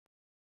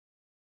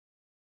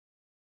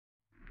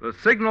The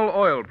Signal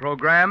Oil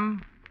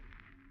Program,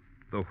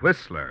 The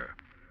Whistler.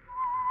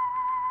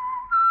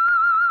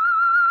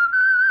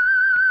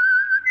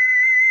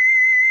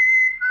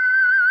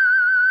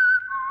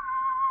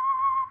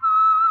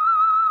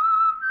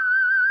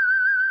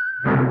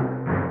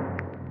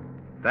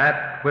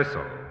 That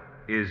whistle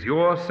is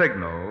your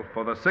signal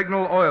for the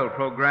Signal Oil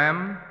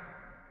Program,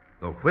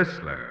 The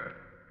Whistler.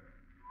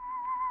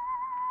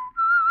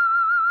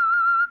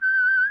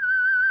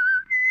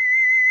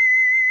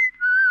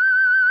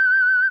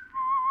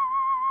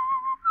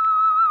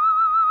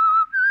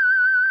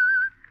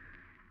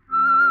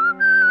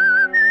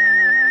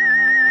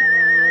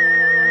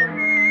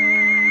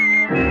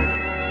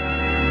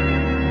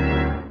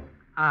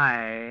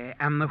 I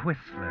am the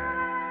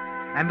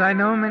Whistler, and I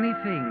know many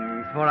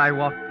things, for I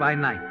walk by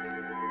night.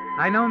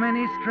 I know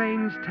many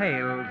strange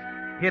tales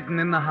hidden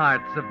in the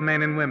hearts of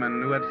men and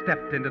women who have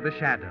stepped into the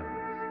shadows.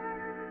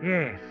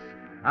 Yes,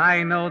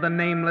 I know the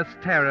nameless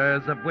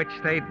terrors of which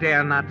they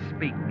dare not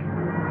speak.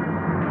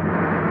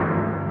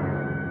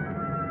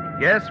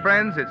 Yes,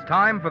 friends, it's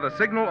time for the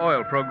Signal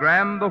Oil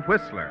Program, The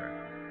Whistler.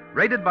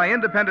 Rated by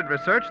independent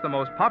research, the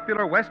most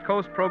popular West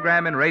Coast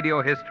program in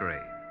radio history.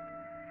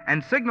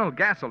 And Signal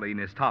gasoline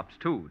is tops,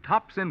 too.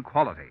 Tops in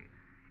quality.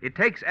 It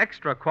takes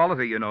extra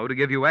quality, you know, to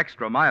give you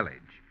extra mileage.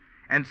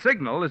 And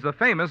Signal is the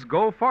famous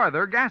Go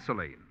Farther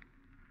gasoline.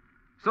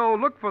 So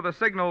look for the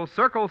Signal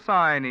circle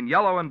sign in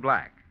yellow and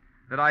black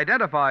that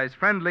identifies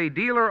friendly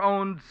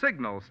dealer-owned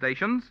Signal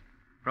stations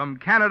from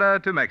Canada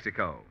to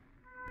Mexico.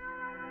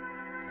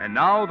 And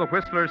now the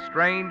Whistler's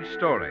strange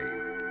story,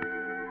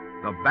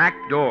 The Back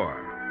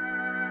Door.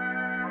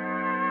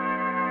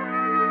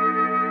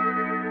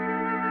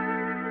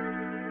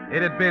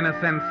 It had been a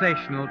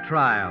sensational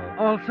trial,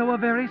 also a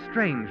very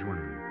strange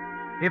one.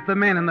 If the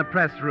men in the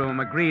press room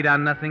agreed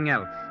on nothing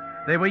else,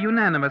 they were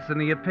unanimous in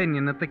the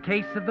opinion that the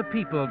case of the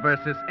people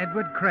versus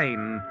Edward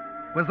Crane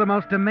was the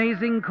most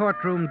amazing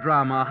courtroom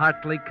drama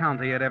Hartley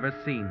County had ever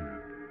seen.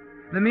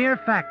 The mere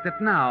fact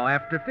that now,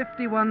 after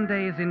 51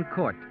 days in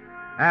court,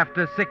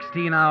 after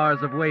 16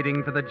 hours of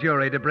waiting for the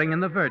jury to bring in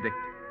the verdict,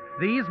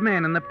 these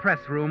men in the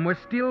press room were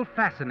still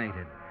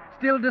fascinated,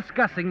 still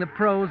discussing the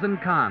pros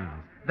and cons.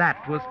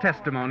 That was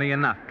testimony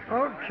enough.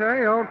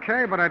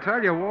 Okay, but I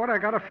tell you, Ward, I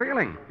got a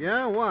feeling.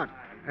 Yeah, what?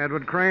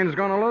 Edward Crane's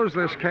going to lose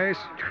this case.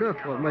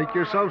 Well, make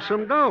yourself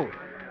some dough.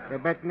 They're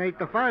betting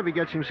 8-5 he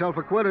gets himself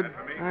acquitted.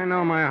 I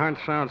know my hunch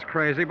sounds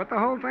crazy, but the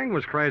whole thing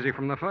was crazy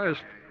from the first.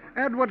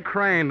 Edward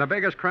Crane, the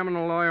biggest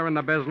criminal lawyer in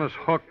the business,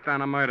 hooked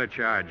on a murder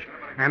charge.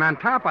 And on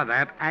top of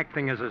that,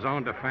 acting as his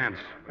own defense.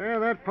 Yeah,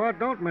 that part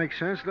don't make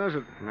sense, does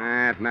it?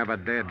 Nah, it never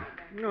did.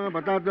 No,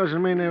 but that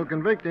doesn't mean they'll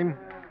convict him.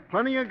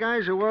 Plenty of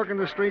guys are working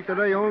the street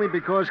today only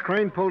because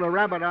Crane pulled a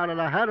rabbit out of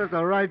the hat at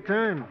the right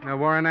time. There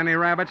weren't any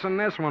rabbits in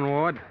this one,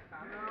 Ward.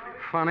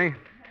 Funny,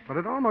 but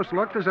it almost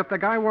looked as if the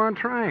guy weren't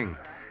trying.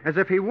 As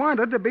if he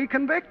wanted to be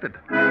convicted.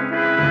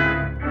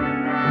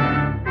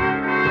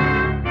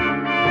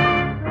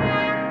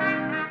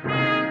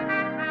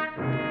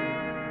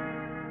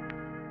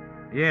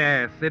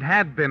 Yes, it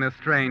had been a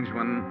strange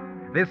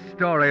one. This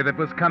story that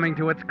was coming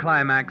to its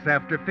climax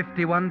after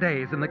 51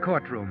 days in the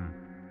courtroom.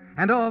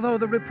 And although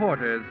the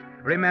reporters,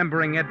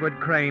 remembering Edward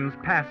Crane's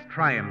past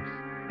triumphs,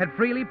 had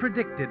freely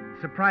predicted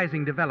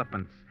surprising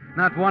developments,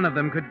 not one of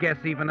them could guess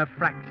even a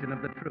fraction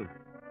of the truth.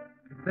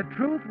 The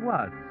truth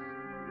was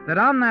that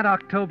on that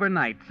October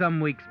night, some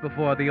weeks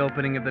before the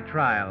opening of the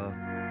trial,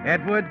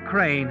 Edward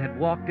Crane had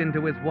walked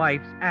into his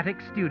wife's attic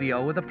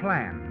studio with a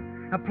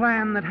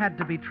plan that had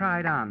to be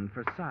tried on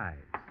for size.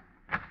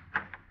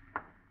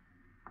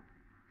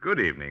 Good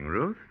evening,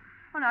 Ruth.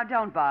 Oh, now,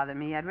 don't bother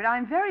me, Edward.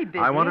 I'm very busy.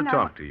 I want to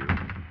talk to you.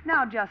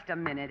 Now, just a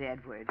minute,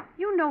 Edward.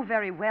 You know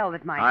very well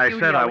that my I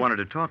studio said I is... wanted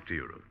to talk to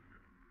you,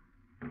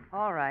 Ruth.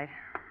 All right.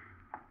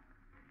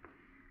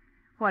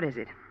 What is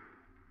it?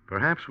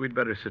 Perhaps we'd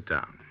better sit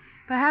down.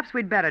 Perhaps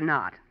we'd better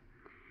not.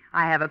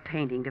 I have a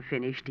painting to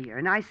finish, dear,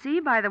 and I see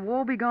by the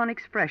woebegone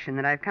expression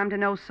that I've come to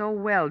know so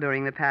well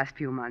during the past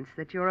few months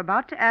that you're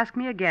about to ask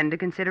me again to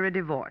consider a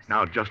divorce.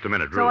 Now, just a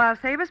minute, Ruth. So I'll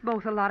save us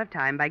both a lot of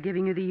time by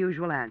giving you the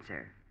usual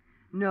answer.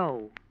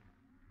 No.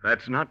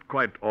 That's not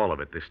quite all of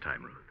it this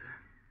time, Ruth.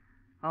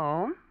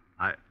 Oh?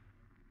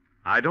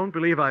 I don't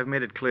believe I've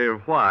made it clear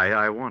why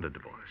I want a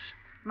divorce.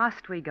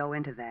 Must we go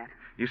into that?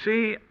 You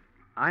see,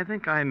 I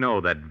think I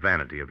know that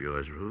vanity of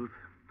yours, Ruth.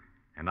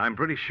 And I'm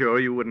pretty sure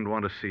you wouldn't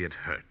want to see it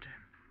hurt.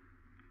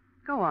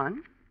 Go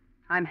on.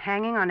 I'm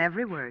hanging on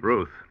every word.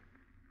 Ruth,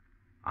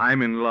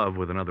 I'm in love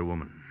with another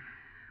woman.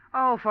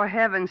 Oh, for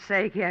heaven's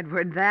sake,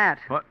 Edward, that.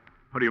 What?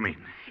 What do you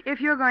mean? If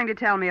you're going to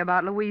tell me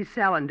about Louise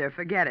Sellender,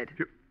 forget it.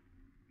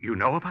 You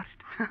know about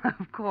it?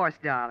 Of course,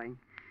 darling.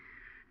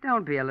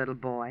 Don't be a little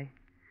boy.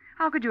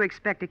 How could you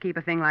expect to keep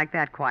a thing like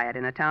that quiet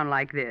in a town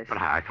like this? But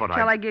I thought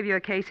Shall I give you a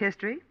case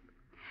history?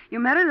 You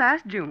met her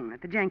last June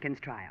at the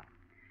Jenkins trial.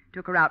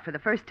 Took her out for the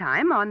first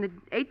time on the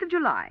 8th of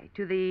July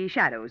to the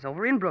Shadows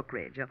over in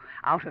Brookridge.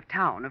 Out of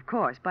town, of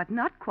course, but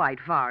not quite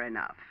far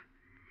enough.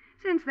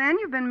 Since then,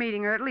 you've been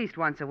meeting her at least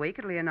once a week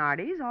at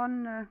Leonardi's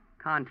on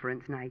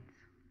conference nights.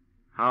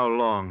 How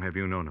long have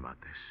you known about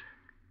this?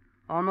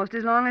 Almost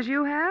as long as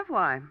you have?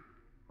 Why?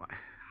 Why,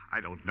 I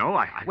don't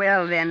know.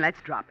 Well, then,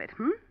 let's drop it,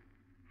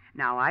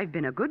 Now, I've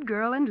been a good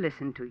girl and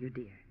listened to you,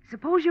 dear.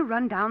 Suppose you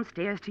run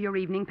downstairs to your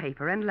evening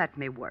paper and let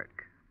me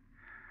work.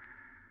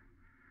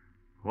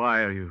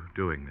 Why are you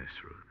doing this,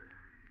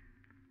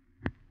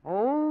 Ruth?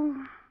 Oh,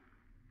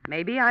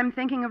 maybe I'm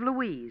thinking of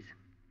Louise.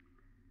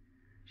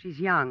 She's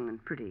young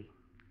and pretty.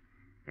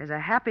 There's a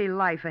happy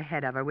life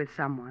ahead of her with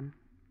someone.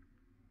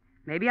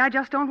 Maybe I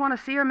just don't want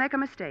to see her make a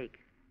mistake.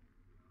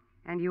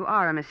 And you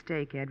are a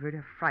mistake, Edward,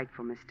 a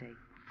frightful mistake.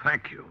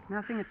 Thank you.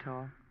 Nothing at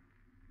all.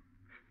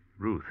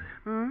 Ruth,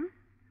 Hmm?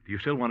 do you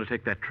still want to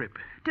take that trip?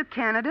 To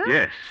Canada?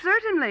 Yes.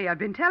 Certainly. I've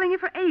been telling you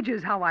for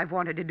ages how I've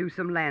wanted to do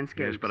some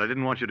landscapes. Yes, but I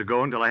didn't want you to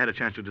go until I had a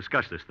chance to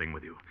discuss this thing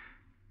with you.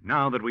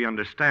 Now that we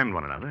understand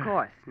one another. Of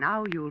course.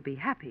 Now you'll be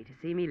happy to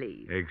see me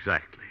leave.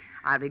 Exactly.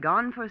 I'll be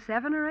gone for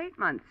 7 or 8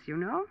 months, you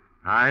know.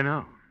 I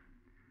know.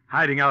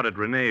 Hiding out at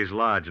Renee's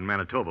Lodge in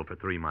Manitoba for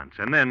 3 months,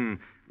 and then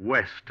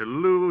west to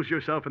lose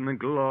yourself in the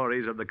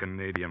glories of the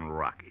Canadian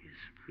Rockies.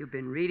 You've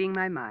been reading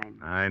my mind.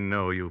 I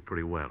know you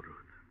pretty well, Ruth.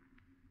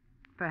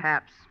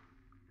 Perhaps.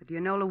 But do you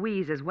know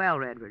Louise as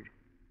well, Edward?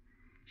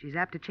 She's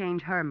apt to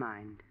change her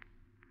mind.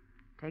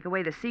 Take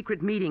away the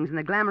secret meetings and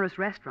the glamorous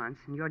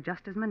restaurants, and you're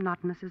just as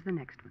monotonous as the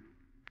next one.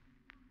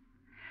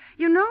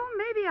 You know,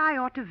 maybe I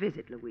ought to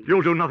visit Louise.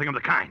 You'll do nothing of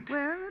the kind.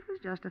 Well, it was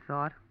just a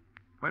thought.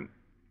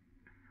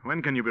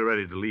 When can you be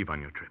ready to leave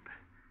on your trip?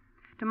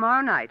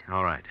 Tomorrow night.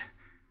 All right.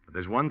 But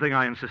there's one thing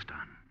I insist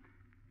on.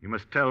 You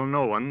must tell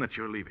no one that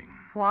you're leaving.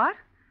 What?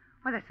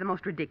 Well, that's the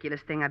most ridiculous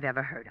thing I've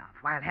ever heard of.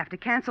 Why, I'll have to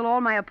cancel all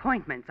my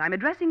appointments. I'm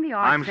addressing the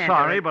Arts I'm Center.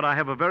 sorry, but I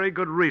have a very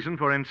good reason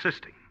for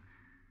insisting.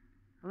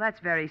 Well, that's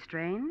very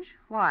strange.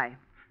 Why?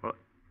 Well,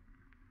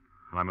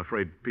 I'm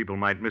afraid people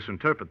might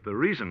misinterpret the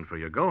reason for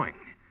your going.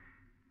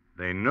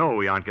 They know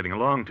we aren't getting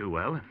along too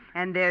well.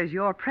 And there's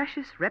your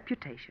precious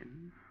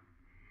reputation.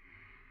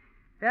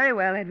 Very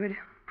well, Edward.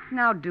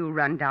 Now do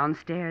run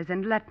downstairs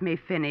and let me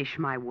finish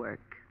my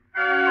work.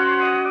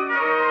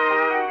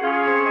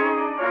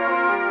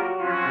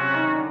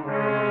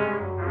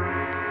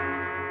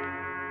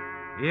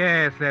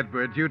 Yes,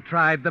 Edward, you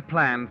tried the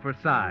plan for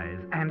size,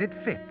 and it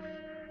fits.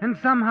 And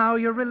somehow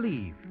you're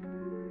relieved.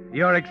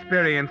 Your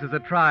experience as a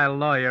trial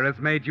lawyer has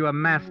made you a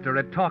master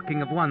at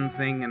talking of one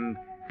thing and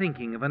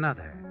thinking of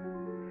another.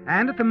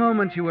 And at the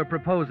moment you were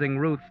proposing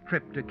Ruth's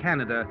trip to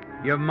Canada,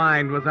 your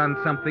mind was on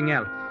something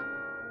else.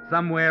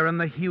 Somewhere in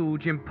the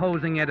huge,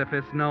 imposing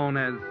edifice known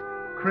as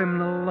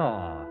criminal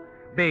law,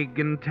 big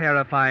and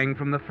terrifying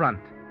from the front,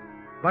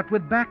 but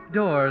with back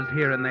doors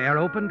here and there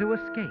open to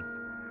escape.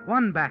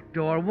 One back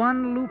door,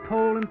 one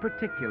loophole in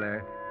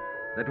particular,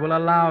 that will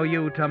allow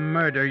you to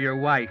murder your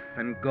wife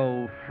and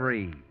go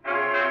free.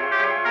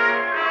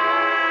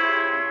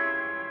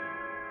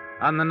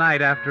 On the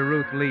night after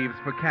Ruth leaves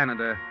for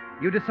Canada,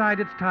 you decide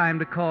it's time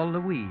to call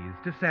Louise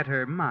to set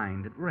her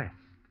mind at rest.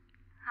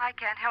 I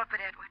can't help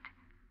it, Edward.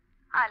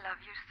 I love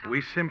you so.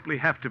 We simply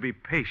have to be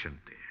patient,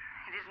 dear.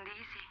 It isn't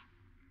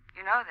easy.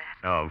 You know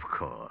that. Of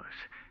course.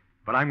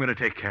 But I'm going to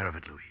take care of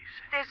it, Louise.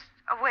 There's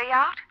a way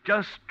out?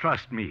 Just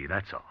trust me,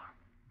 that's all.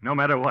 No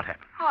matter what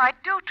happens. Oh, I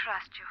do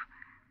trust you.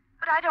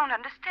 But I don't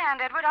understand,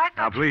 Edward. I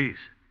Now, thought... please,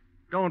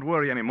 don't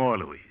worry any more,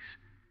 Louise.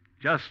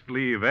 Just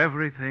leave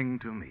everything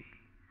to me.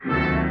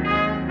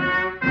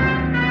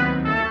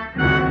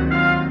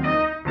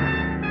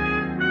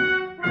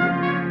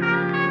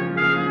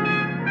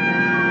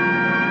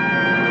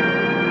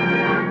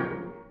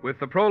 With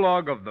the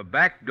prologue of The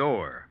Back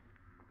Door,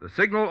 the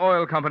Signal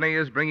Oil Company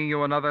is bringing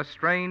you another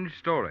strange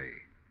story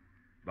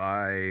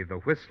by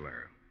The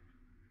Whistler.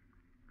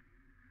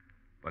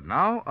 But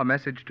now, a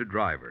message to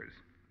drivers.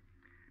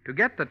 To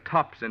get the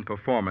tops in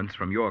performance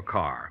from your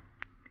car,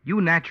 you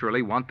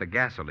naturally want the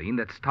gasoline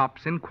that's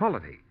tops in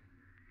quality.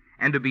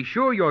 And to be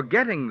sure you're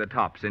getting the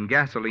tops in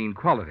gasoline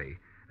quality,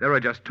 there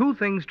are just two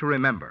things to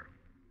remember.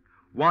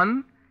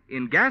 One,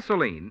 in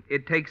gasoline,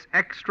 it takes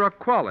extra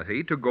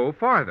quality to go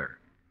farther.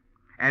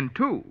 And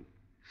two,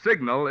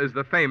 Signal is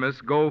the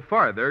famous Go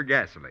Farther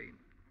gasoline.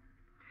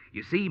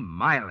 You see,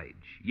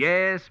 mileage,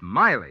 yes,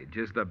 mileage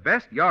is the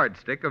best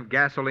yardstick of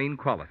gasoline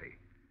quality.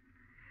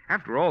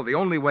 After all, the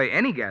only way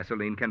any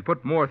gasoline can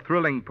put more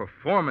thrilling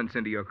performance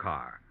into your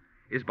car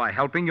is by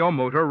helping your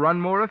motor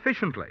run more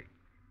efficiently.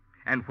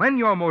 And when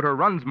your motor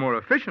runs more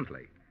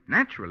efficiently,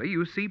 naturally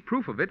you see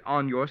proof of it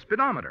on your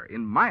speedometer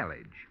in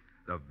mileage,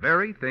 the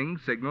very thing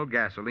Signal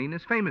gasoline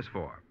is famous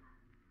for.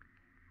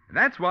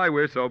 That's why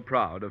we're so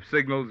proud of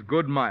Signal's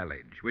good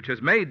mileage, which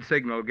has made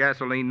Signal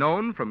gasoline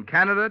known from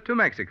Canada to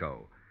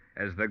Mexico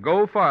as the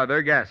Go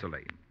Farther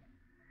gasoline.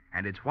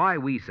 And it's why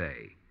we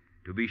say,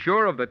 to be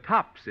sure of the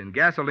tops in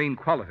gasoline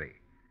quality,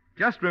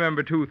 just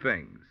remember two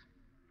things.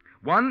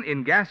 One,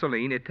 in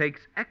gasoline, it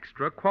takes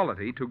extra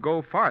quality to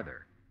go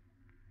farther.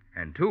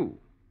 And two,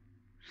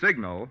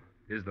 Signal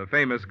is the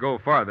famous Go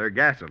Farther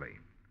gasoline.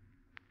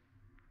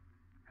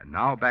 And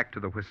now back to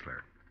the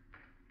Whistler.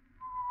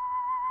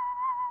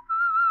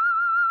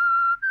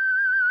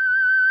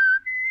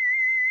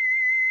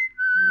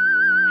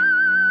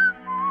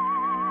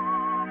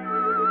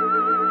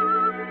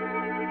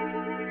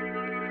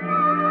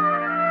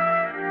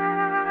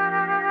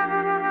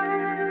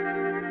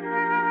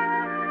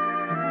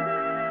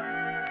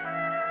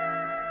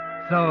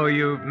 So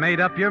you've made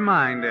up your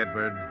mind,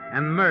 Edward,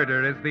 and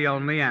murder is the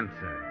only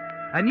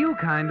answer. A new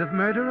kind of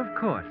murder, of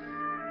course.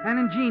 An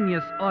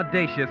ingenious,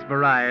 audacious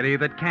variety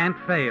that can't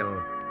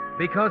fail,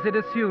 because it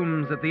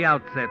assumes at the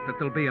outset that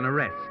there'll be an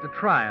arrest, a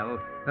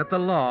trial, that the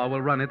law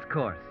will run its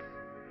course.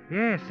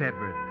 Yes,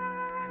 Edward.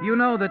 You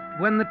know that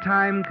when the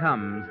time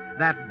comes,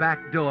 that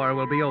back door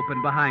will be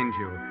open behind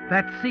you.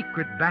 That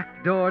secret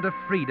back door to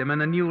freedom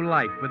and a new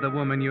life with the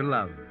woman you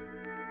love.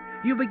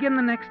 You begin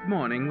the next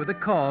morning with a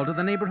call to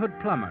the neighborhood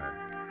plumber,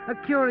 a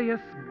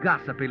curious,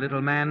 gossipy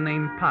little man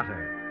named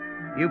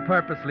Potter. You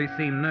purposely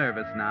seem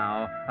nervous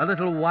now, a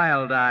little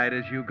wild-eyed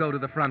as you go to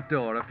the front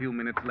door a few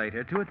minutes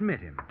later to admit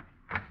him.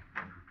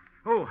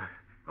 Oh,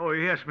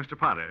 yes, Mr.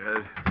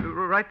 Potter.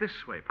 Right this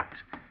way,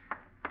 please.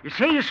 You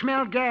say you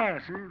smell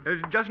gas, huh?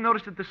 Just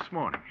noticed it this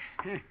morning.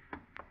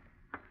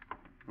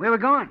 Where we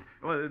going?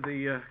 Well,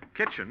 the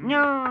kitchen.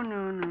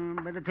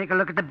 No. Better take a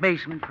look at the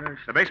basement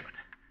first. The basement?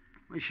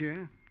 Well,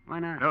 sure. Why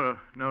not?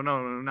 No,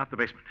 not the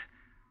basement.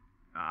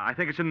 I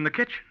think it's in the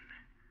kitchen.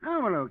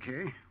 Oh, well,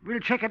 okay. We'll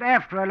check it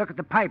after I look at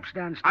the pipes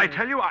downstairs. I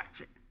tell you,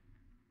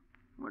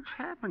 What's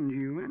happened to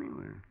you,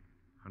 anyway?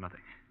 Oh, nothing.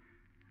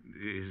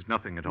 It's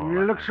nothing at all.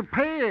 You look so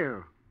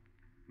pale.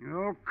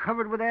 You're all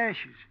covered with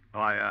ashes. Oh,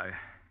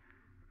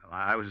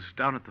 I was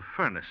down at the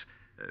furnace,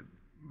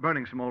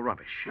 burning some old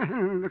rubbish.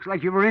 Looks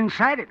like you were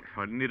inside it.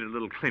 I needed a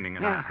little cleaning,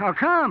 and Yeah, how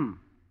come?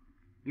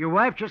 Your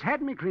wife just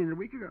had me cleaned a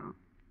week ago.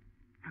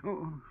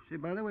 Oh, say,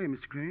 by the way,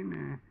 Mr.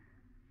 Crane,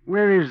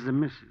 where is the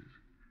missus?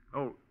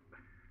 Oh,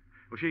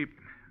 well,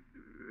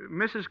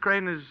 Mrs.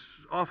 Crane is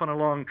off on a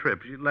long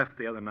trip. She left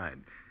the other night.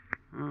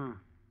 Oh.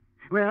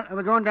 Well, are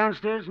we going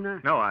downstairs now?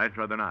 No, I'd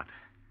rather not.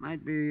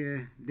 Might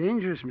be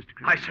dangerous, Mr.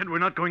 Crane. I said we're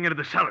not going into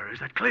the cellar. Is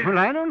that clear? Well,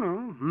 I don't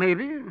know.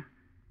 Maybe.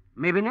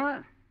 Maybe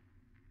not.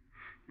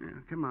 Yeah,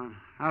 come on.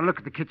 I'll look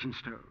at the kitchen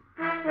stove.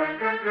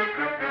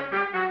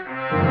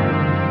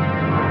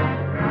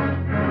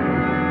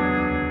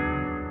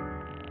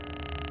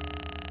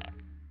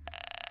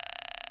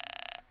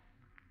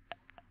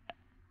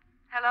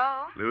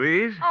 Hello?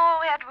 Louise? Oh,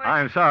 Edward.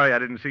 I'm sorry I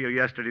didn't see you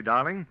yesterday,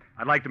 darling.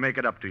 I'd like to make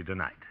it up to you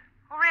tonight.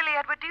 Oh, really,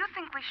 Edward, do you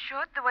think we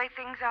should, the way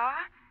things are?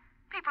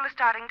 People are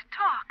starting to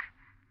talk.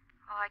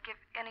 Oh, I'd give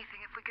anything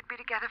if we could be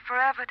together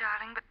forever,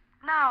 darling, but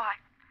now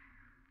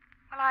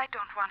I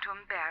don't want to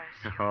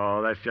embarrass you.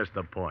 Oh, that's just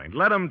the point.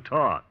 Let 'em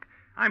talk.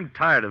 I'm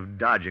tired of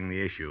dodging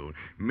the issue,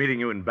 meeting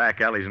you in back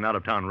alleys and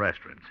out-of-town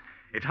restaurants.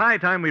 It's high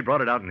time we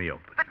brought it out in the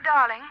open. But,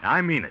 darling...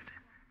 I mean it.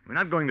 We're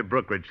not going to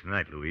Brookridge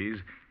tonight,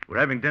 Louise. We're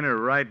having dinner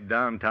right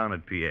downtown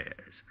at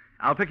Pierre's.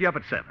 I'll pick you up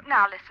at 7.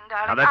 Now, listen,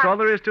 darling. Now, that's all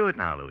there is to it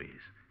now, Louise.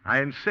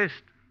 I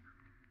insist.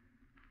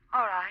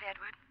 All right,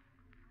 Edward.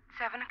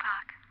 7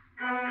 o'clock.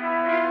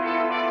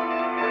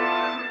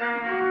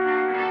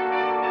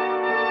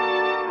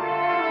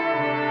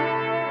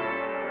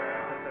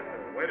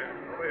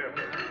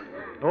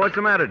 Oh, what's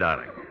the matter,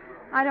 darling?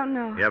 I don't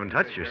know. You haven't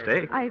touched your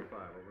steak. I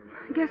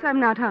guess I'm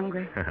not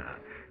hungry.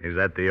 Is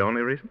that the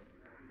only reason?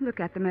 Look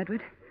at them,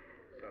 Edward.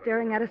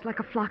 Staring at us like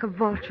a flock of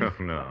vultures.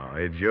 Oh, no.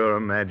 It's your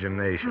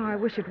imagination. Oh, I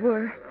wish it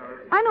were.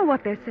 I know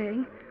what they're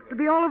saying. It'll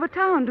be all over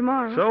town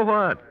tomorrow. So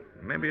what?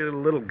 Maybe a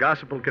little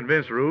gossip will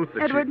convince Ruth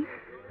that Edward.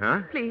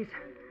 Huh? Please.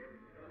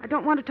 I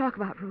don't want to talk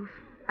about Ruth.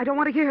 I don't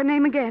want to hear her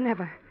name again,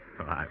 ever.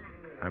 Oh,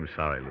 I'm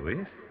sorry,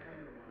 Louise.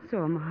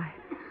 So am I.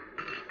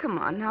 Come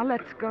on, now,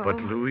 let's go. But,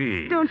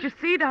 Louise... Don't you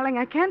see, darling?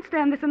 I can't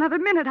stand this another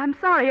minute. I'm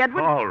sorry,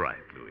 Edward. All right,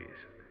 Louise.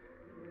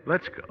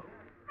 Let's go.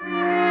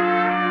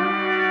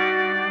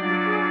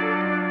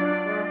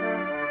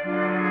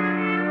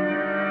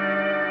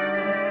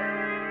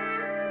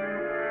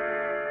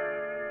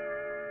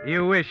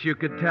 You wish you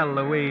could tell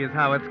Louise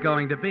how it's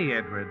going to be,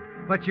 Edward,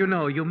 but you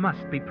know you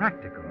must be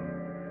practical.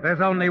 There's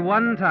only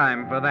one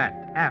time for that,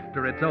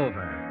 after it's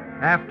over.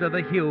 After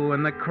the hue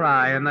and the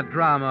cry and the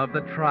drama of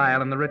the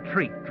trial and the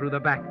retreat through the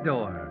back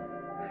door.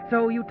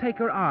 So you take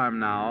her arm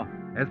now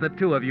as the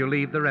two of you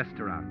leave the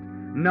restaurant.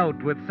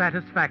 Note with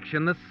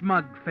satisfaction the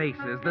smug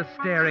faces, the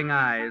staring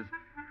eyes,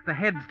 the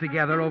heads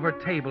together over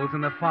tables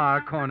in the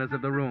far corners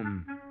of the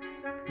room.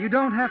 You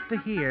don't have to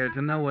hear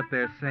to know what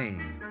they're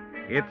saying.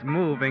 It's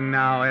moving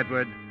now,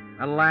 Edward.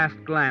 A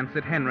last glance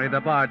at Henry,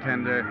 the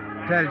bartender,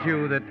 tells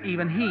you that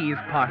even he's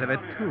part of it,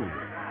 too.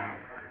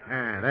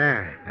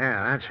 There,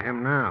 that's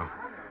him now.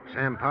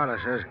 Sam Potter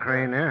says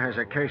Crane there has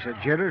a case of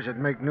jitters that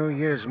make New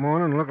Year's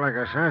morning look like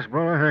a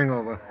sarsaparilla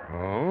hangover.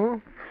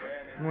 Oh?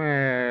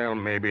 Well,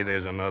 maybe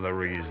there's another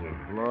reason.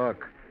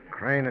 Look,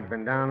 Crane had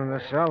been down in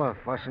the cellar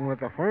fussing with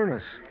the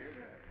furnace.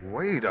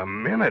 Wait a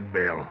minute,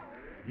 Bill.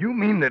 You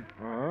mean that...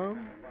 Well,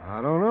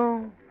 I don't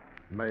know.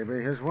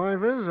 Maybe his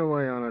wife is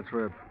away on a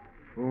trip.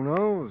 Who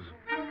knows?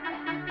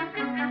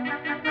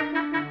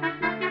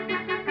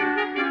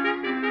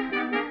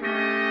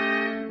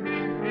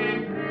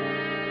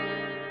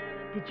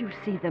 Did you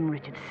see them,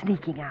 Richard,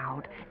 sneaking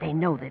out? They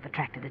know they've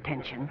attracted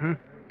attention.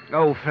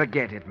 Oh,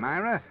 forget it,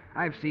 Myra.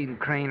 I've seen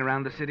Crane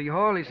around the city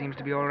hall. He seems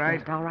to be all right.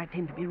 Just all right for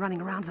him to be running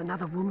around with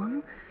another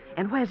woman?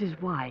 And where's his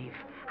wife?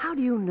 How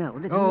do you know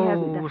that he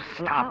hasn't... Oh,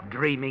 stop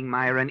dreaming,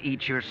 Myra, and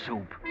eat your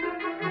soup.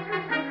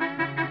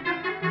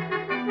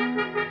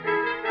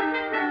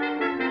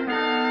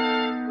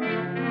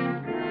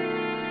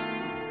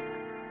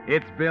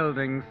 It's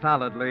building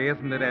solidly,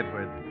 isn't it,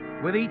 Edward?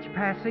 With each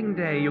passing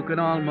day, you can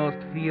almost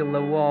feel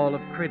the wall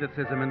of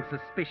criticism and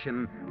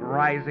suspicion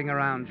rising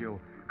around you,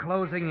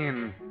 closing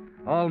in.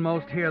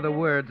 Almost hear the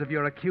words of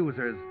your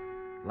accusers,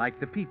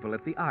 like the people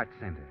at the Art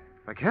Center.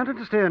 I can't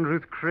understand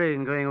Ruth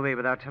Crane going away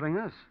without telling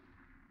us.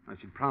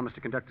 She'd promised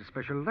to conduct a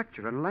special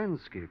lecture on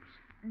landscapes.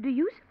 Do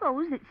you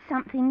suppose that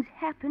something's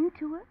happened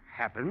to her?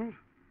 Happened?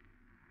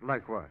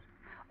 Like what?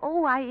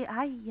 Oh,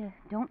 I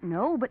don't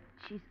know, but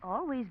she's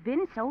always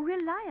been so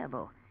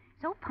reliable,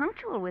 so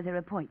punctual with her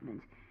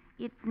appointments.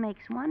 It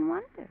makes one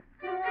wonder.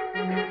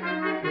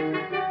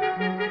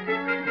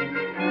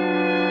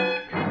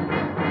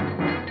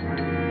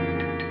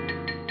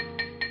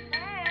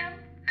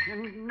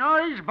 Any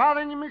noise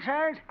bothering you, Miss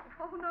Harris?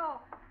 Oh, no.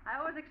 I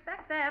always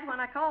expect that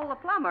when I call the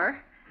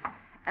plumber.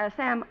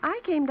 Sam, I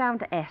came down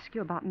to ask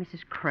you about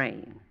Mrs.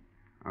 Crane.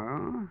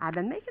 Oh? I've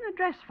been making a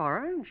dress for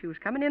her, and she was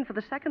coming in for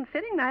the second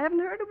fitting, and I haven't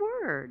heard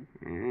a word.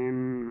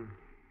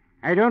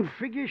 I don't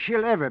figure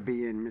she'll ever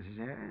be in, Mrs.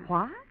 Harris.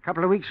 What? A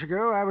couple of weeks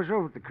ago, I was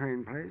over at the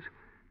Crane place.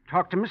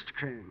 Talked to Mr.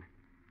 Crane.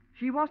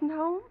 She wasn't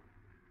home?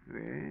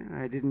 Well,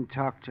 I didn't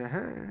talk to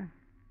her.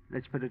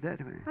 Let's put it that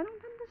way. I don't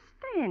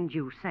understand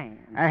you, Sam.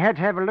 I had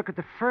to have a look at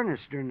the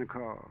furnace during the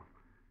call.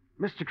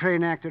 Mr.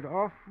 Crane acted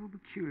awful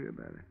peculiar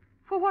about it.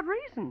 For what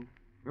reason?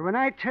 Well, when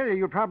I tell you,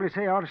 you'll probably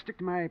say I ought to stick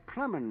to my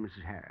plumbing,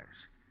 Mrs. Harris.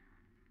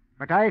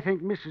 But I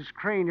think Mrs.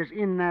 Crane is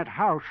in that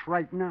house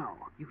right now.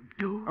 You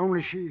do?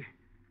 Only she's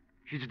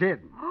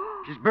dead.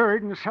 She's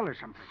buried in the cellar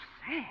someplace.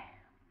 Sam,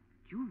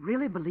 do you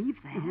really believe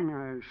that?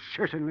 I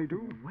certainly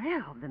do.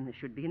 Well, then there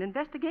should be an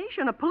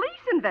investigation, a police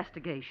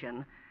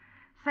investigation.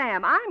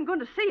 Sam, I'm going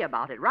to see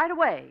about it right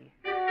away.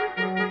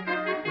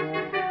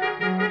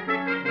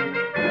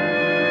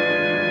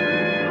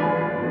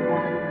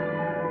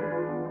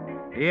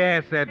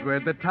 Yes,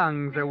 Edward, the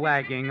tongues are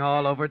wagging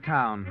all over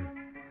town.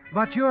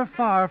 But you're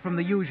far from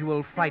the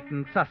usual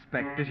frightened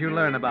suspect as you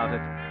learn about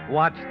it.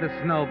 Watch the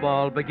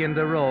snowball begin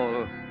to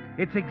roll.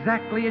 It's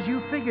exactly as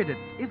you figured it,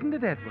 isn't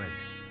it, Edward?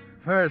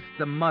 First,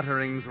 the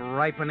mutterings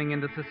ripening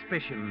into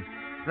suspicion.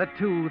 The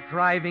 2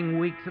 thriving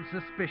weeks of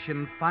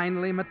suspicion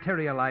finally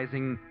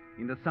materializing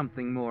into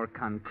something more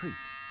concrete.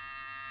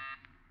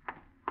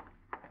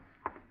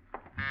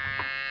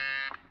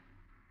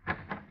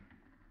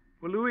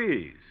 Well,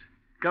 Louise,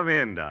 come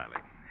in, darling.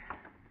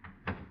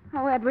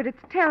 Oh, Edward, it's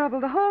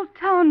terrible. The whole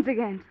town's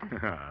against us.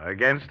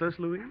 Against us,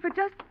 Louise? For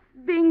just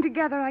being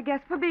together, I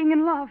guess, for being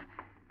in love.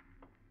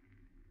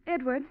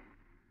 Edward,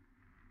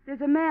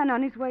 there's a man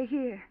on his way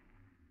here.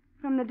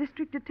 From the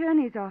district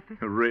attorney's office.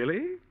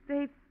 Really?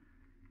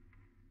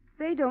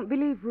 They don't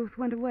believe Ruth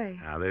went away.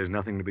 Now, there's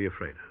nothing to be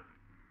afraid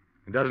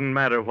of. It doesn't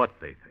matter what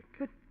they think.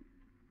 But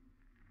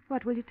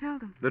what will you tell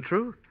them? The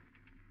truth.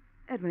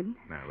 Edward.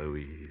 Now,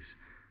 Louise,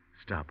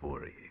 stop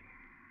worrying.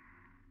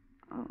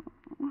 Oh,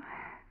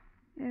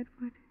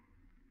 Edward.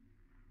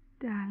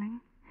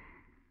 Darling.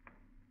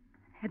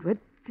 Edward,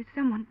 there's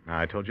someone.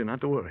 I told you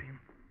not to worry.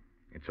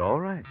 It's all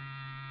right.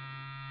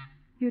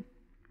 You'd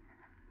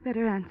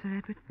better answer,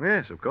 Edward.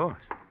 Yes, of course.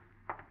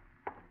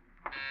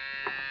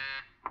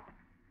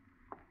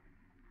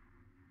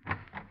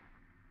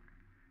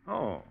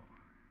 Oh.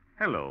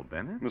 Hello,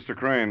 Bennett. Mr.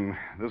 Crane,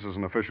 this is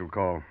an official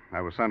call.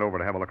 I was sent over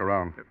to have a look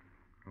around.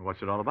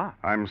 What's it all about?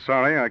 I'm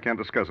sorry I can't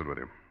discuss it with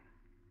you.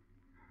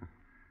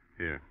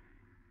 Here.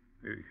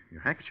 Your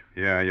handkerchief?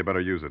 Yeah, you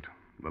better use it.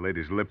 The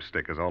lady's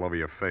lipstick is all over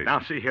your face. Now,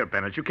 see here,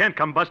 Bennett. You can't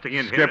come busting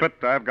in here. Skip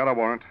it. I've got a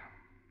warrant.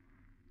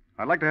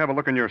 I'd like to have a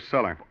look in your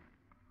cellar.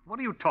 What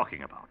are you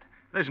talking about?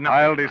 There's nothing.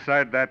 I'll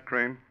decide that,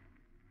 Crane.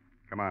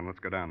 Come on, let's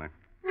go down there.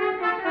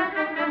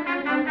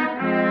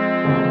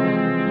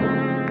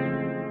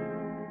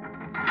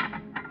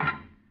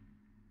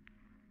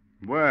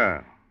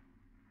 Well,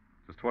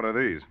 just what are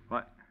these?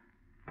 What?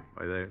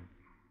 Why,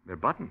 they're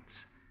buttons.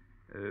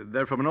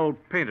 They're from an old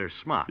painter's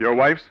smock. Your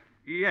wife's?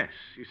 Yes.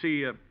 You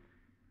see,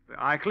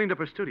 I cleaned up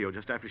her studio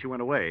just after she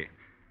went away.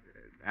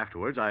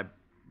 Afterwards, I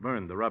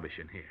burned the rubbish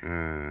in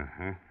here.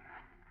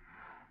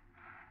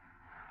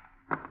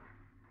 Uh-huh.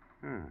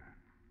 Huh.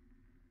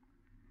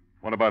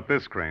 What about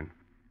this, Crane?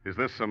 Is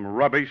this some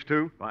rubbish,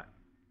 too? What?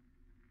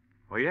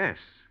 Oh, yes.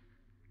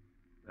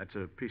 That's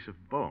a piece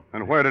of bone.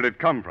 And where did it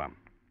come from?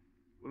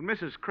 Well,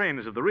 Mrs. Crane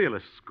is of the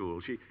realist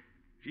school. She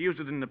used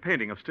it in the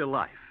painting of still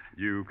life.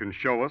 You can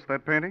show us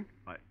that painting?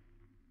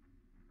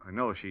 I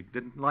know she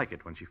didn't like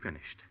it when she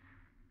finished.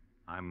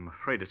 I'm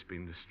afraid it's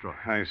been destroyed.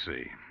 I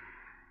see.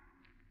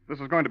 This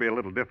is going to be a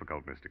little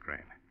difficult, Mr. Crane.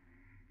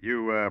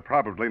 You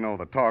probably know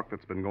the talk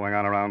that's been going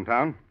on around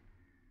town.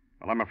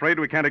 Well, I'm afraid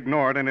we can't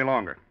ignore it any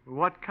longer.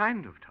 What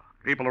kind of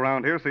talk? People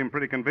around here seem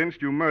pretty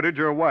convinced you murdered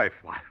your wife.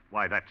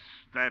 Why, that's...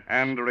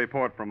 And a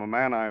report from a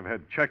man I've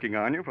had checking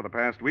on you for the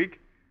past week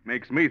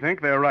makes me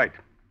think they're right.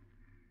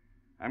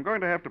 I'm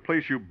going to have to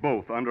place you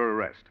both under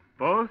arrest.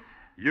 Both?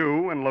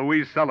 You and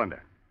Louise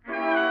Sullender.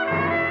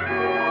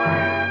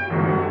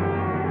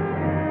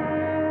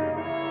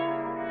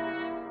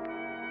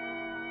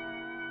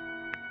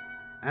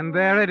 And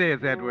there it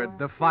is, Edward,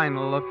 the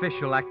final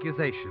official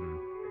accusation.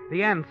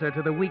 The answer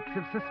to the weeks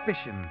of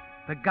suspicion.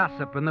 The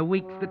gossip and the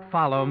weeks that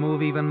follow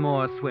move even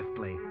more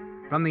swiftly,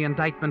 from the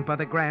indictment by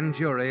the grand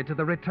jury to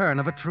the return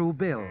of a true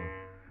bill,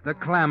 the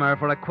clamor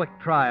for a quick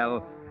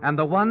trial, and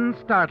the one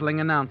startling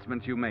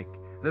announcement you make,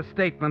 the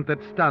statement that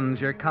stuns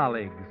your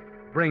colleagues,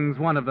 brings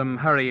one of them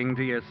hurrying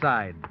to your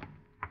side.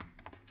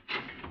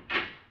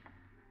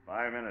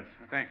 5 minutes.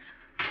 Thanks.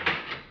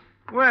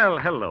 Well,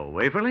 hello,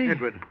 Waverly.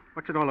 Edward,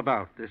 what's it all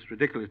about, this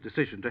ridiculous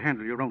decision to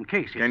handle your own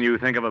case? Can you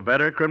think of a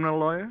better criminal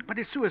lawyer? But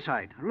it's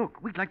suicide.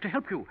 Look, we'd like to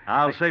help you.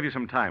 I'll save you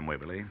some time,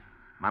 Waverly.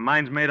 My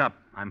mind's made up.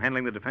 I'm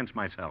handling the defense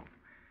myself.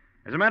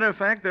 As a matter of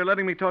fact, they're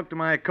letting me talk to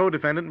my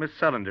co-defendant, Miss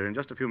Sullender, in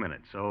just a few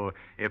minutes. So,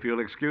 if you'll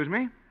excuse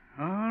me.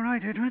 All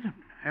right, Edward.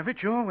 Have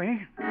it your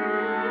way.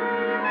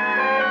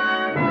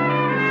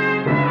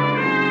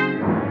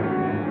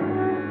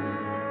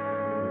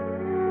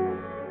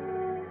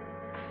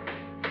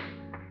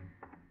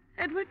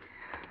 Edward,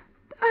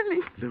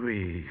 darling.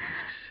 Louise.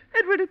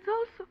 Edward, it's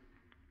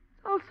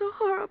all so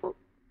horrible.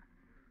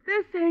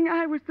 They're saying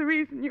I was the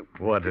reason you...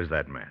 What does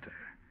that matter?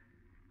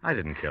 I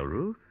didn't kill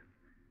Ruth.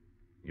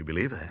 You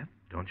believe that,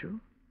 don't you?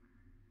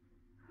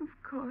 Of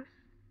course.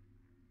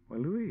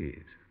 Well,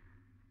 Louise,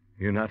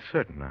 you're not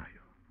certain, are you?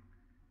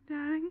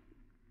 Darling,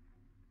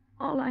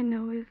 all I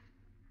know is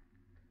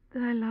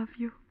that I love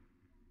you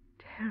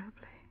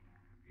terribly.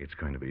 It's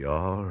going to be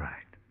all right.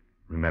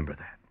 Remember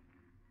that.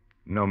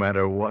 No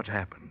matter what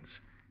happens,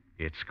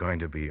 it's going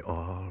to be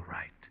all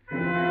right.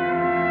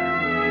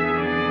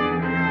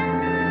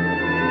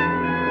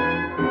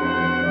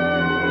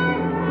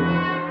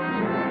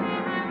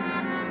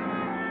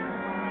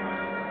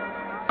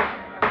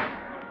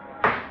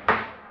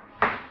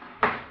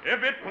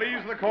 If it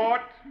please the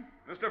court,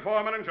 Mr.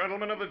 Foreman and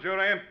gentlemen of the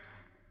jury,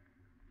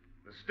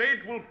 the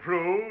state will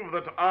prove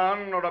that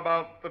on or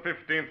about the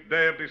 15th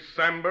day of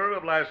December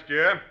of last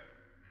year,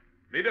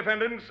 the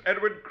defendants,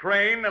 Edward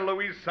Crane and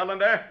Louise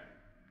Sullender,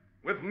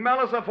 with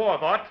malice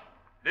aforethought,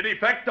 did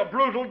effect the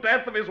brutal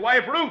death of his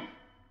wife, Ruth.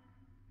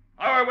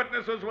 Our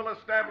witnesses will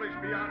establish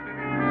beyond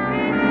any...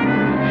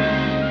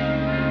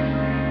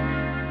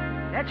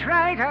 That's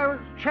right. I was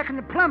checking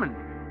the plumbing.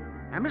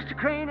 Now, Mr.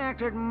 Crane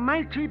acted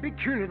mighty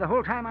peculiar the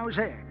whole time I was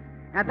there.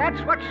 Now,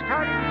 that's what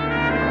started...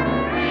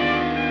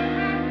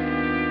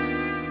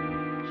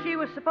 She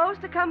was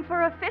supposed to come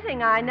for a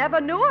fitting. I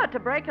never knew her to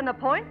break an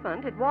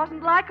appointment. It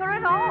wasn't like her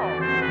at all.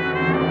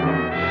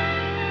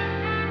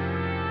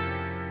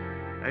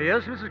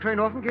 Yes, Mrs. Crane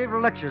often gave her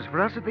lectures for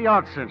us at the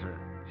Arts Center.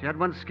 She had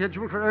one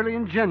scheduled for early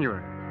in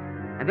January.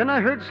 And then I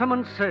heard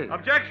someone say...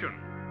 Objection!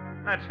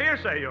 That's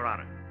hearsay, Your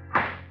Honor.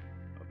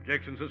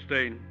 Objection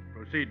sustained.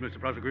 Proceed, Mr.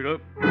 Prosecutor.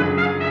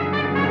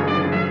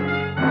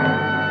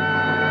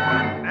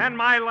 And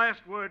my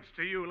last words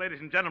to you, ladies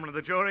and gentlemen of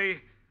the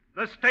jury,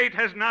 the state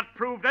has not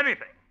proved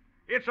anything.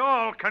 It's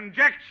all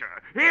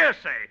conjecture,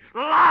 hearsay,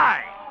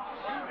 lie.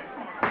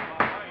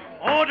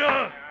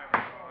 Order!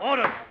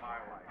 Order!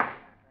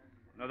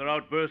 Another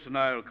outburst and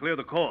I'll clear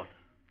the court.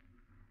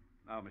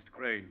 Now, Mr.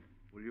 Crane,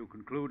 will you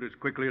conclude as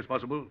quickly as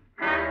possible?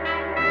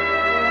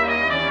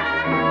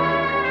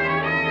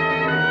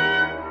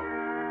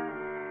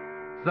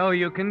 So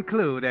you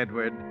conclude,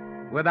 Edward,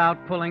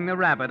 without pulling the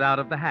rabbit out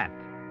of the hat,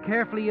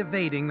 carefully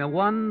evading the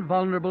one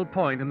vulnerable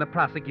point in the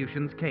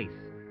prosecution's case,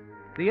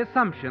 the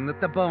assumption that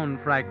the bone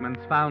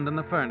fragments found in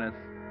the furnace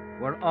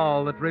were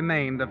all that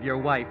remained of your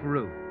wife,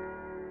 Ruth.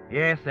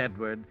 Yes,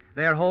 Edward,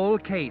 their whole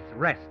case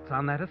rests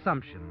on that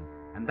assumption,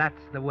 and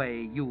that's the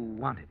way you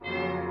want it.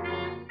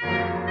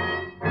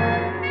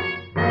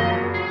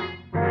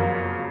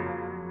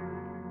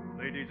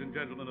 Ladies and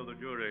gentlemen of the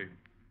jury,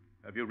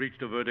 have you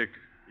reached a verdict?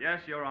 Yes,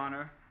 Your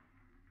Honor.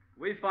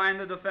 We find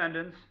the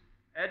defendants,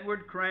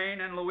 Edward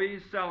Crane and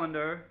Louise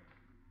Sullender,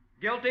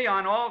 guilty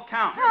on all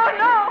counts. Oh,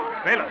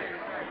 no!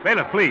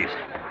 Bailiff, please.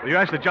 Will you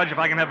ask the judge if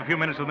I can have a few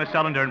minutes with Miss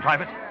Sullender in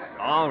private?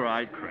 All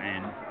right,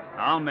 Crane.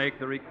 I'll make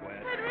the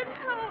request. Edward,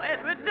 oh,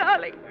 Edward,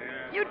 darling.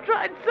 You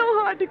tried so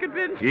hard to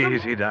convince them.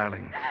 Easy,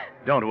 darling.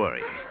 Don't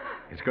worry.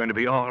 It's going to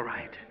be all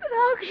right. But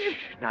how can you...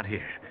 Shh, not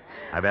here.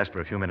 I've asked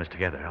for a few minutes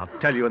together. I'll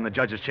tell you in the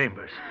judge's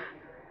chambers.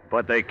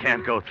 But they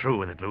can't go through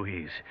with it,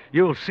 Louise.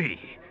 You'll see.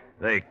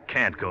 They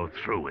can't go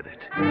through with it.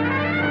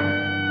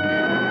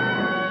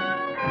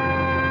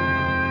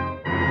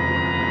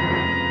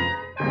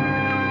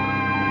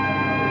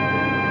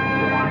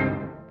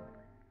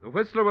 The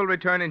Whistler will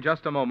return in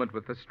just a moment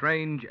with the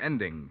strange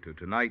ending to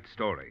tonight's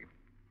story.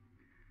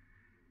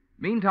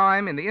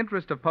 Meantime, in the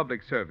interest of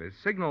public service,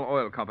 Signal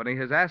Oil Company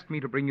has asked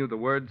me to bring you the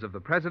words of the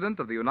President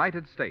of the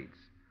United States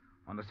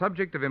on a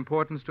subject of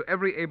importance to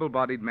every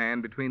able-bodied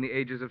man between the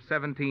ages of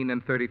 17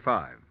 and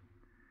 35.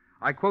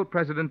 I quote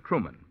President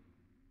Truman.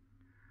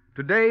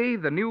 Today,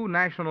 the new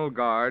National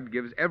Guard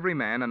gives every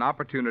man an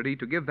opportunity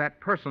to give that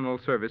personal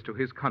service to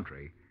his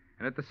country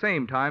and at the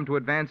same time to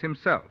advance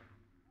himself.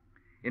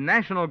 In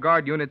National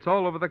Guard units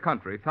all over the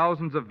country,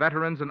 thousands of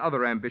veterans and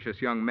other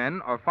ambitious young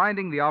men are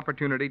finding the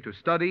opportunity to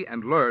study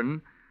and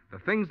learn the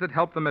things that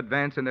help them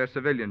advance in their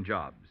civilian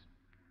jobs.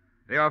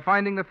 They are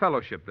finding the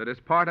fellowship that is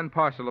part and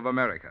parcel of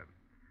America.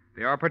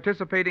 They are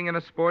participating in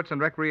a sports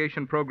and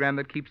recreation program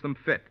that keeps them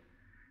fit.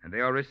 and they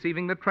are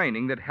receiving the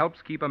training that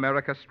helps keep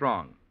America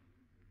strong.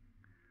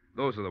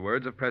 Those are the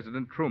words of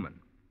President Truman.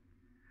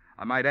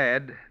 I might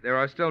add, there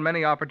are still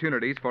many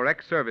opportunities for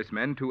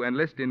ex-servicemen to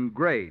enlist in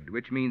grade,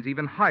 which means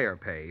even higher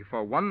pay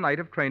for one night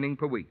of training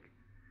per week.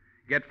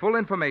 Get full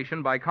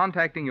information by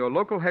contacting your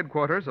local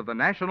headquarters of the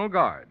National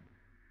Guard.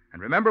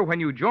 And remember, when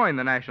you join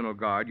the National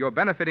Guard, you're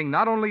benefiting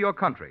not only your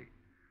country,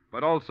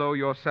 but also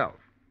yourself.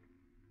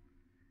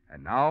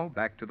 And now,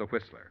 back to the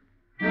Whistler.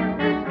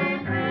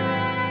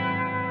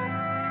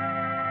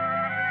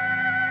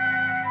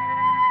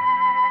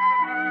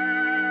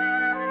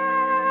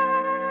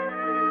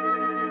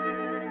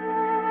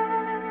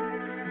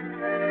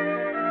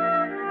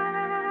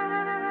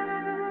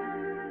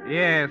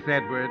 Yes,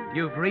 Edward,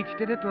 you've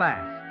reached it at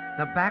last.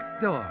 The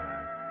back door.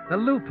 The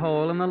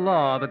loophole in the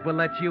law that will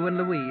let you and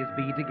Louise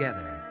be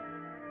together.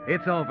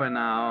 It's over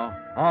now.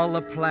 All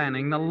the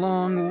planning, the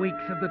long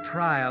weeks of the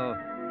trial,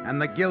 and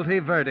the guilty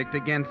verdict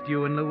against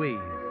you and Louise.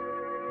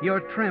 You're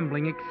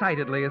trembling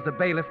excitedly as the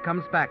bailiff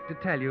comes back to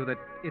tell you that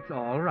it's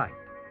all right,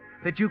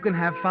 that you can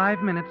have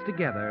 5 minutes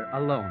together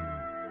alone.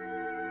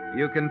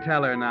 You can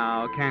tell her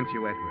now, can't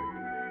you,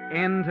 Edward?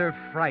 End her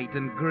fright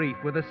and grief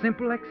with a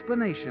simple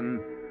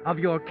explanation of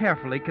your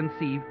carefully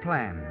conceived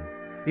plan.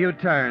 You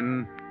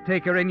turn,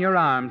 take her in your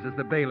arms as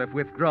the bailiff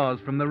withdraws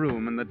from the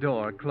room and the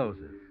door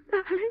closes.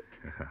 Darling.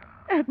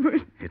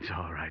 Edward. It's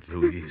all right,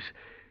 Louise.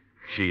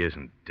 She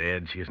isn't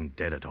dead. She isn't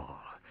dead at all.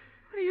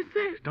 What do you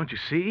say? Don't you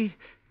see?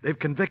 They've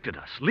convicted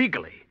us,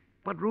 legally.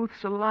 But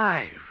Ruth's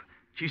alive.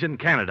 She's in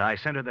Canada. I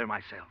sent her there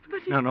myself.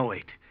 But No,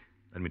 wait.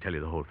 Let me tell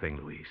you the whole thing,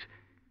 Louise.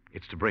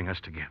 It's to bring us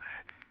together.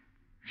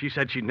 She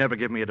said she'd never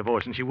give me a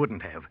divorce, and she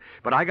wouldn't have.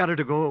 But I got her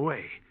to go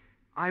away.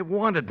 I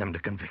wanted them to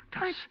convict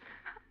us.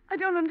 I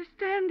don't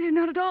understand you,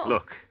 not at all.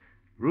 Look,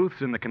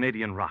 Ruth's in the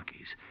Canadian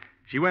Rockies.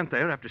 She went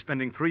there after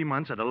spending 3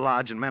 months at a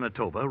lodge in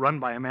Manitoba run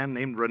by a man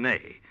named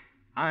Rene.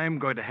 I'm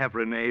going to have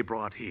Rene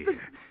brought here. But,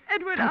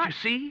 Edward, Don't you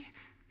see?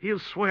 He'll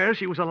swear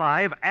she was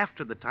alive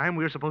after the time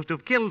we were supposed to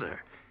have killed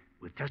her.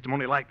 With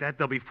testimony like that,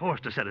 they'll be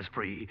forced to set us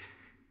free.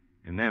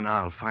 And then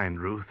I'll find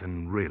Ruth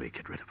and really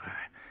get rid of her.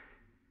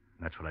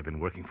 That's what I've been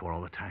working for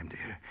all the time,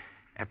 dear.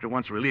 After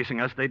once releasing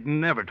us, they'd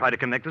never try to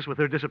connect us with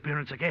her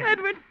disappearance again.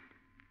 Edward,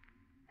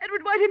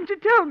 why didn't you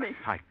tell me?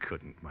 I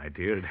couldn't, my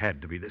dear. It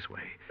had to be this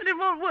way. But it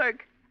won't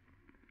work.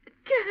 It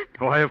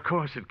can't. Why, of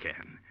course it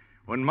can.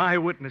 When my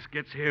witness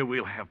gets here,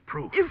 we'll have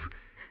proof.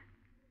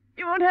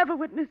 You won't have a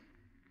witness.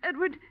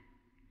 Edward,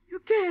 you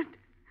can't.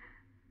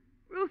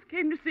 Ruth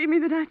came to see me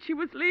the night she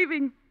was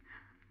leaving.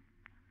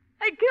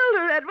 I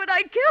killed her, Edward.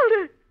 I killed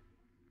her.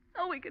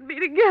 So we could be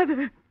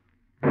together.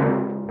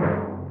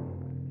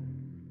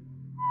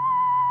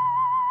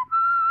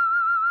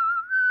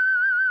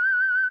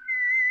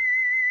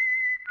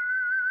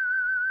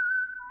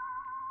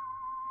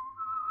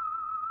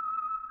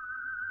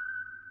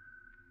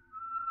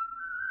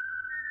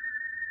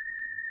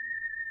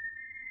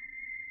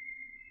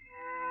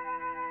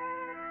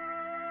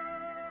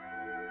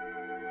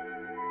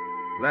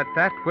 Let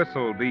that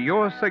whistle be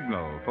your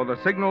signal for the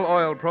Signal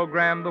Oil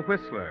program, The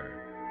Whistler,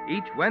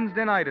 each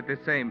Wednesday night at this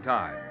same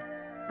time.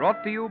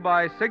 Brought to you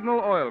by Signal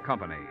Oil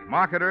Company,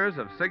 marketers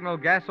of Signal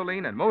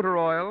gasoline and motor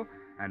oil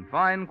and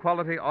fine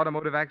quality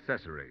automotive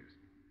accessories.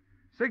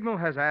 Signal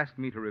has asked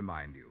me to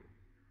remind you,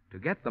 to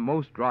get the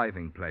most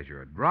driving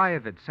pleasure,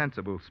 drive at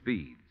sensible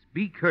speeds,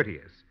 be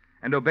courteous,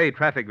 and obey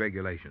traffic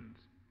regulations.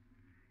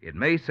 It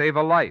may save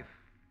a life,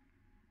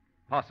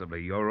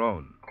 possibly your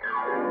own.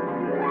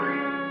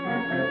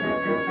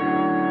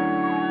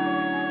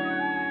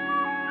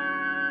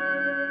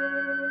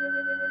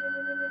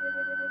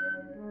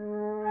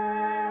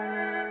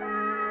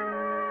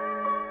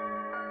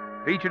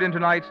 Featured in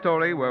tonight's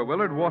story were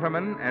Willard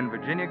Waterman and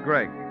Virginia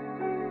Gregg.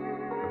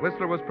 The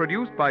Whistler was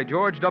produced by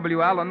George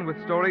W. Allen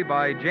with story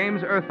by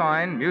James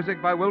Erthine,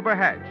 music by Wilbur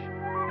Hatch,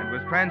 and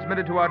was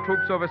transmitted to our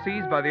troops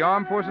overseas by the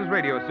Armed Forces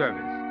Radio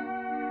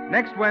Service.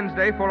 Next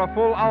Wednesday, for a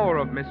full hour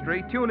of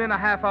mystery, tune in a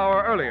half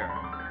hour earlier.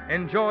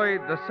 Enjoy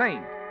The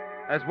Saint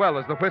as well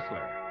as The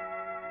Whistler.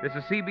 This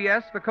is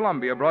CBS, the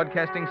Columbia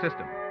Broadcasting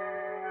System.